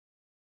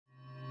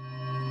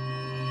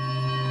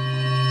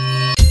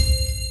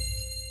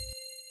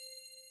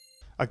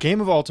A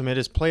game of Ultimate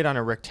is played on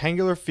a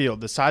rectangular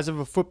field the size of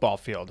a football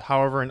field.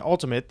 However, in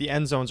Ultimate, the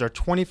end zones are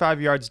 25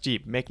 yards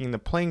deep, making the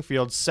playing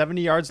field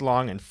 70 yards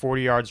long and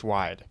 40 yards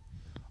wide.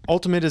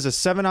 Ultimate is a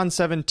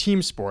 7-on-7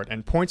 team sport,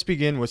 and points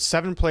begin with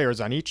 7 players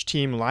on each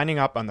team lining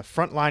up on the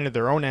front line of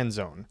their own end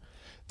zone.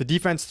 The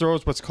defense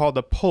throws what's called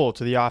a pull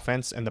to the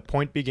offense, and the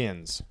point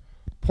begins.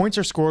 Points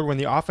are scored when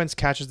the offense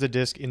catches the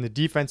disc in the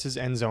defense's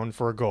end zone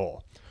for a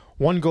goal.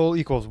 1 goal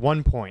equals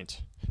 1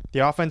 point. The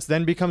offense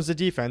then becomes the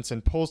defense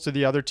and pulls to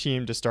the other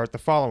team to start the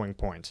following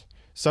point.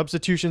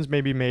 Substitutions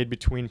may be made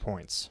between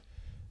points.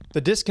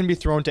 The disc can be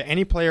thrown to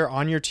any player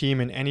on your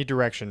team in any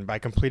direction by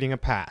completing a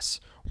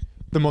pass.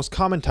 The most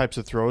common types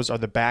of throws are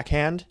the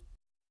backhand,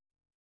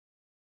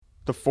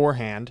 the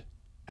forehand,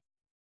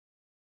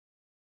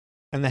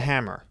 and the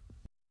hammer.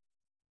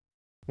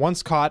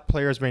 Once caught,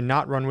 players may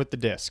not run with the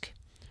disc.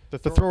 The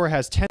thrower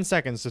has 10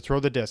 seconds to throw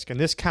the disc, and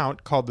this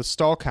count, called the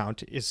stall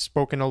count, is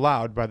spoken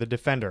aloud by the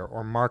defender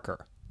or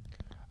marker.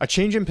 A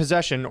change in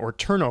possession or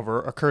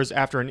turnover occurs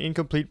after an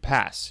incomplete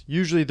pass,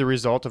 usually the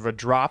result of a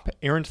drop,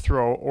 errant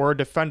throw, or a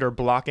defender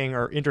blocking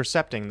or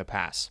intercepting the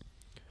pass.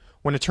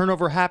 When a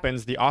turnover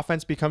happens, the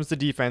offense becomes the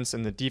defense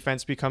and the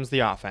defense becomes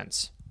the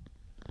offense.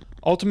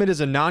 Ultimate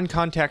is a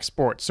non-contact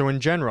sport, so in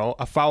general,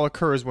 a foul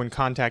occurs when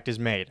contact is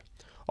made.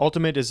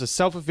 Ultimate is a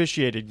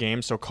self-officiated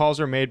game, so calls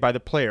are made by the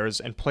players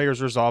and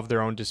players resolve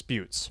their own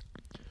disputes.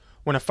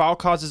 When a foul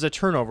causes a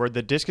turnover,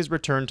 the disc is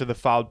returned to the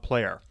fouled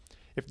player.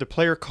 If the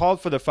player called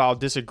for the foul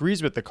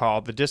disagrees with the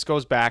call, the disc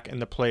goes back and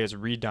the play is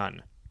redone.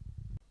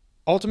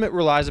 Ultimate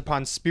relies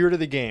upon spirit of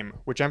the game,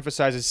 which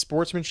emphasizes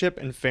sportsmanship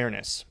and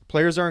fairness.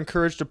 Players are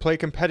encouraged to play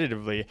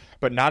competitively,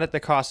 but not at the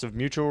cost of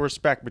mutual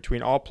respect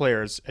between all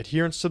players,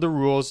 adherence to the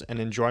rules, and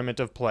enjoyment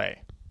of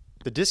play.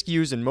 The disc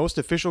used in most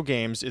official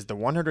games is the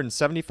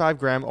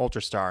 175-gram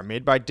Ultrastar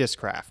made by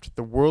Discraft,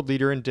 the world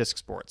leader in disc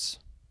sports.